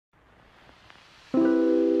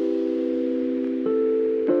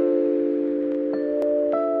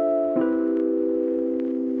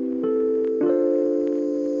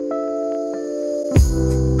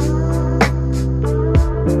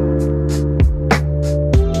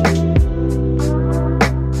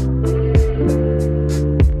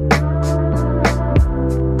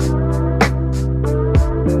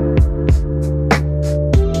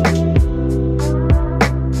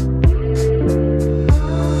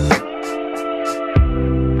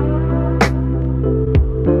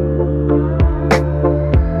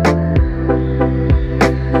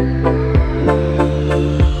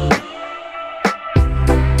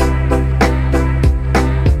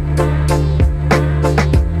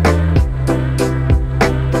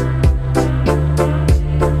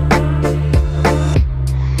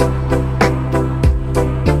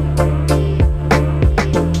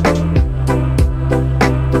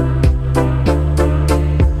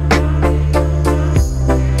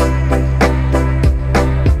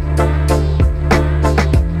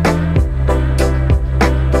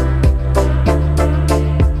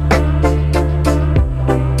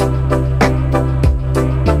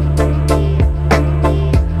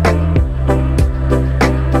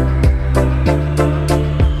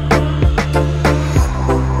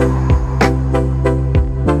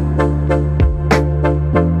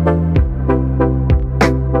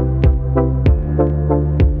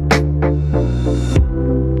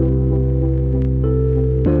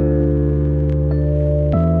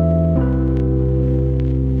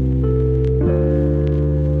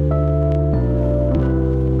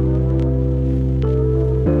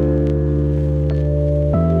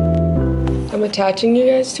I'm attaching you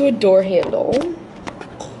guys to a door handle.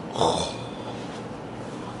 Oh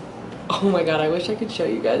my god, I wish I could show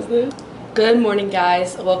you guys this. Good morning,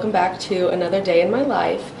 guys. Welcome back to another day in my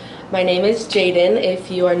life. My name is Jaden.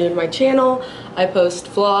 If you are new to my channel, I post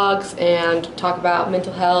vlogs and talk about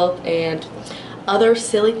mental health and other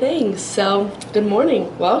silly things. So, good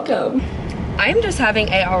morning. Welcome. I'm just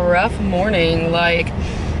having a rough morning. Like,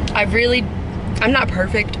 I'm not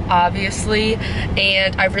perfect, obviously,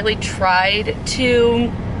 and I've really tried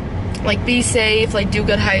to, like, be safe, like, do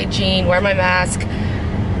good hygiene, wear my mask.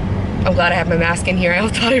 I'm glad I have my mask in here. I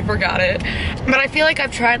thought I forgot it. But I feel like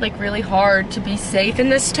I've tried, like, really hard to be safe in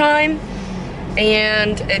this time,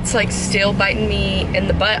 and it's, like, still biting me in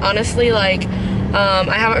the butt, honestly. Like,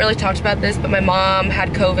 I haven't really talked about this, but my mom had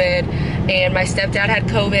COVID, and my stepdad had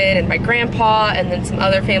COVID, and my grandpa, and then some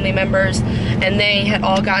other family members, and they had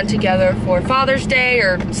all gotten together for Father's Day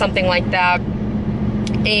or something like that,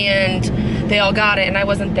 and they all got it, and I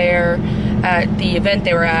wasn't there at the event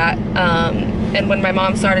they were at. And when my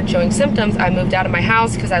mom started showing symptoms, I moved out of my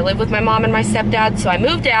house because I live with my mom and my stepdad, so I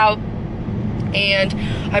moved out, and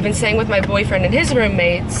I've been staying with my boyfriend and his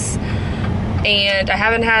roommates, and I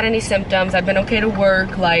haven't had any symptoms. I've been okay to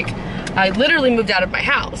work. Like, I literally moved out of my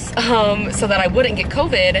house so that I wouldn't get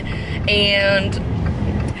COVID, and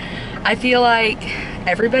I feel like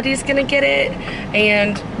everybody's gonna get it,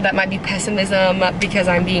 and that might be pessimism because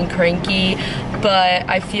I'm being cranky, but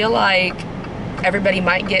I feel like everybody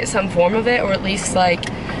might get some form of it, or at least like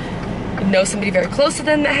know somebody very close to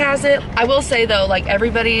them that has it. I will say though, like,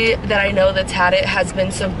 everybody that I know that's had it has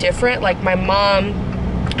been so different. Like, my mom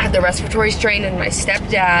had the respiratory strain, and my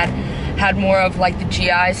stepdad had more of like the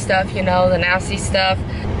GI stuff, you know, the nasty stuff,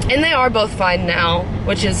 and they are both fine now,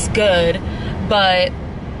 which is good, but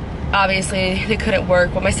obviously they couldn't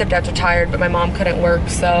work. Well, my stepdad's retired, but my mom couldn't work,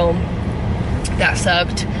 so that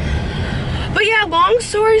sucked. But yeah, long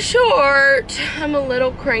story short, I'm a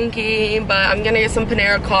little cranky, but I'm gonna get some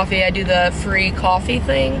Panera coffee. I do the free coffee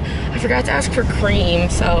thing. I forgot to ask for cream,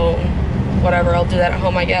 so whatever, I'll do that at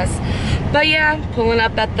home, I guess. But yeah, pulling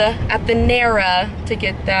up at the Nara to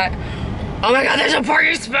get that. Oh my god, there's a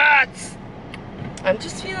parking spot! I'm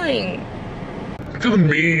just feeling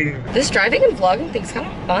mean. This driving and vlogging thing's kind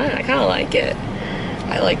of fun. I kind of like it.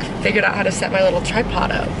 I like figured out how to set my little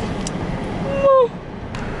tripod up.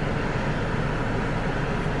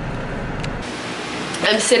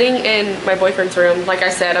 I'm sitting in my boyfriend's room. Like I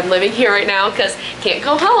said, I'm living here right now because can't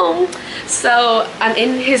go home. So I'm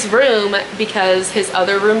in his room because his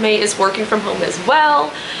other roommate is working from home as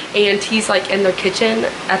well, and he's like in their kitchen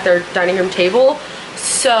at their dining room table.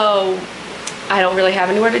 So I don't really have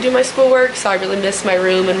anywhere to do my schoolwork, so I really miss my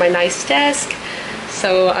room and my nice desk.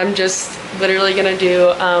 So I'm just literally gonna do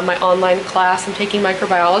my online class. I'm taking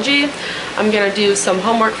microbiology. I'm gonna do some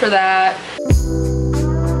homework for that.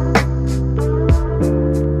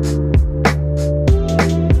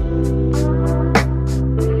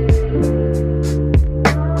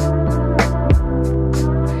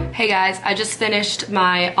 Hey guys, I just finished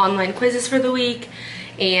my online quizzes for the week,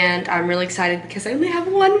 and I'm really excited because I only have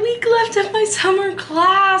 1 week left of my summer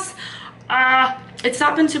class. It's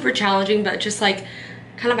not been super challenging, but just like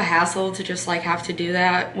kind of a hassle to just like have to do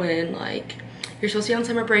that when like you're supposed to be on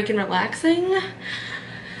summer break and relaxing.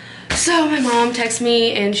 So my mom texted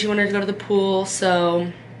me and she wanted to go to the pool, so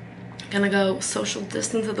I'm gonna go social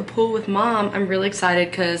distance at the pool with mom. I'm really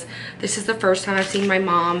excited because this is the first time I've seen my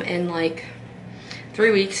mom in like 3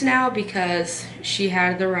 weeks now because she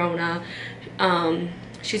had the Rona.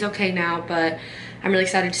 She's okay now, but I'm really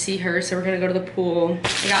excited to see her, so we're gonna go to the pool.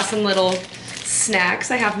 I got some little snacks.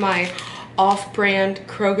 I have my off-brand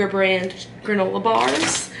Kroger brand granola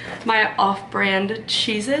bars, my off-brand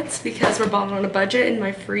Cheez-Its because we're balling on a budget, and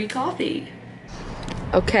my free coffee.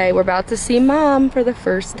 Okay, we're about to see mom for the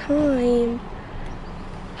first time.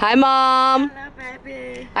 Hi, mom. Hello,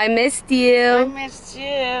 baby. I missed you. I missed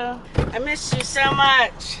you. I missed you so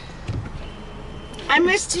much. I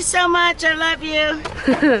missed you so much. I love you.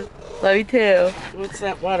 Love you too. What's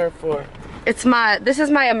that water for? This is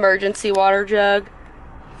my emergency water jug.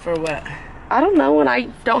 For what? I don't know, when I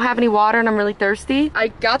don't have any water and I'm really thirsty. I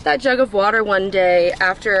got that jug of water one day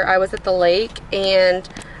after I was at the lake, and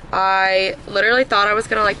I literally thought I was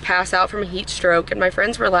gonna like pass out from a heat stroke, and my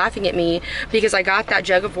friends were laughing at me because I got that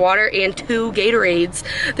jug of water and 2 Gatorades.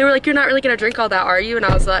 They were like, "You're not really gonna drink all that, are you?" And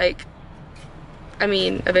I was like, I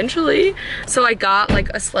mean, eventually. So I got like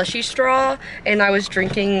a slushy straw, and I was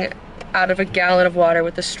drinking out of a gallon of water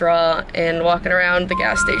with a straw and walking around the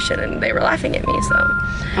gas station, and they were laughing at me,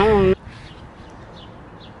 so.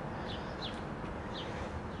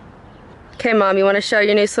 Okay, Mom, you want to show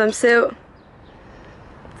your new swimsuit?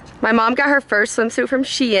 My mom got her first swimsuit from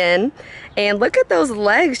Shein, and look at those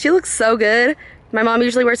legs. She looks so good. My mom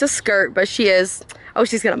usually wears a skirt, but she's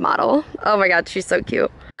gonna model. Oh my god, she's so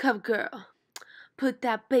cute. Come girl, put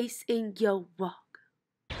that bass in your walk.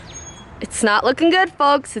 It's not looking good,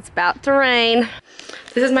 folks. It's about to rain.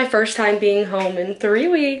 This is my first time being home in 3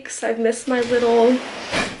 weeks. I've missed my little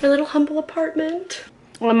humble apartment.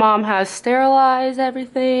 My mom has sterilized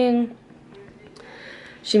everything.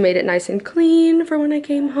 She made it nice and clean for when I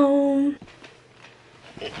came home.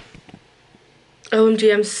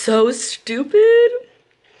 OMG, I'm so stupid.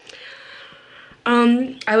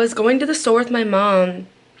 I was going to the store with my mom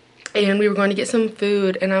and we were going to get some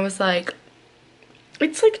food, and I was like,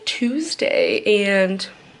 it's like Tuesday and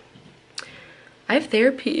I have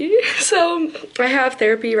therapy. So I have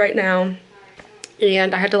therapy right now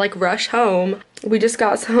and I had to like rush home. We just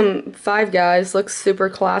got some Five Guys. Looks super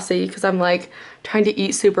classy because I'm like trying to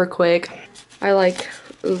eat super quick. I like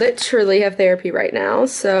literally have therapy right now,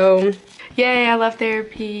 so yay, I love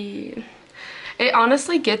therapy. It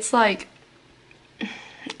honestly gets like,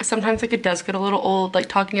 sometimes like it does get a little old, like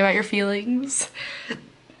talking about your feelings.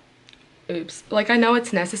 Oops. Like I know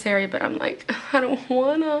it's necessary, but I'm like, I don't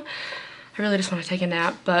wanna. I really just want to take a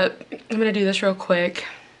nap, but I'm gonna do this real quick.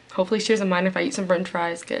 Hopefully she doesn't mind if I eat some french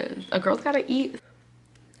fries, because a girl's gotta eat.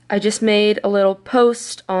 I just made a little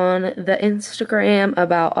post on the Instagram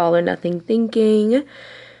about all or nothing thinking.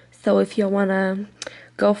 So if you wanna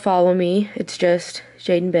go follow me, it's just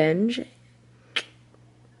Jaden Binge.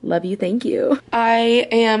 Love you, thank you. I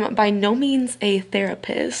am by no means a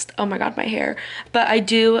therapist. Oh my god, my hair. But I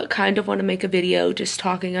do kind of want to make a video just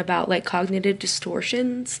talking about like cognitive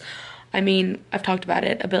distortions. I mean, I've talked about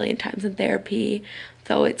it a billion times in therapy,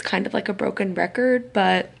 so it's kind of like a broken record,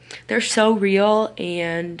 but they're so real,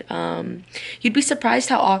 and you'd be surprised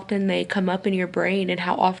how often they come up in your brain and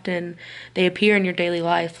how often they appear in your daily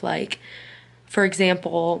life. Like, for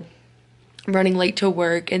example, running late to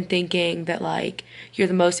work and thinking that like you're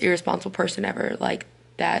the most irresponsible person ever, like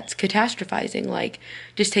that's catastrophizing, like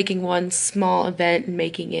just taking one small event and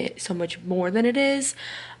making it so much more than it is.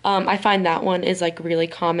 I find that one is like really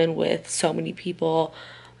common with so many people.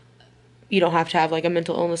 You don't have to have like a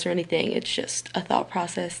mental illness or anything. It's just a thought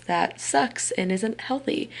process that sucks and isn't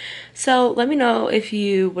healthy. So let me know if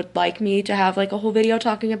you would like me to have like a whole video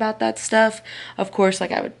talking about that stuff. Of course,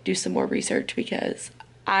 like I would do some more research because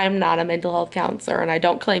I'm not a mental health counselor and I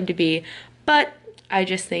don't claim to be, but I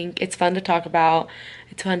just think it's fun to talk about.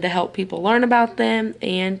 It's fun to help people learn about them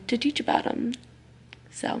and to teach about them.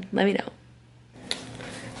 So let me know.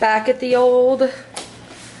 Back at the old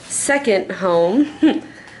second home.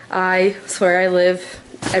 I swear I live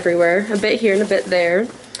everywhere, a bit here and a bit there.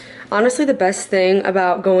 Honestly, the best thing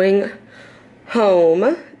about going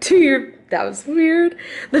home to your, that was weird.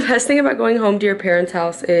 The best thing about going home to your parents'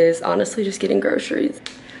 house is honestly just getting groceries.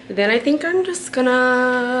 Then I think I'm just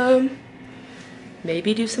gonna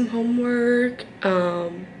maybe do some homework. I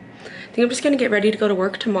think I'm just gonna get ready to go to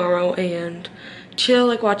work tomorrow and chill,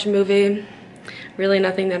 like watch a movie. Really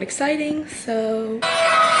nothing that exciting, so.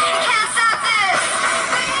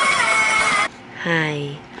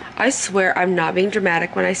 Hi. I swear I'm not being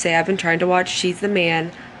dramatic when I say I've been trying to watch She's the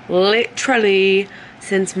Man literally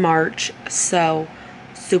since March, so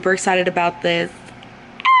super excited about this.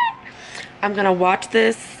 I'm gonna watch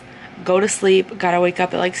this, go to sleep, gotta wake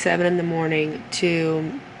up at like 7 in the morning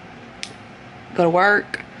to go to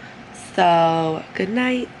work. So good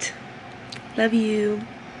night, love you.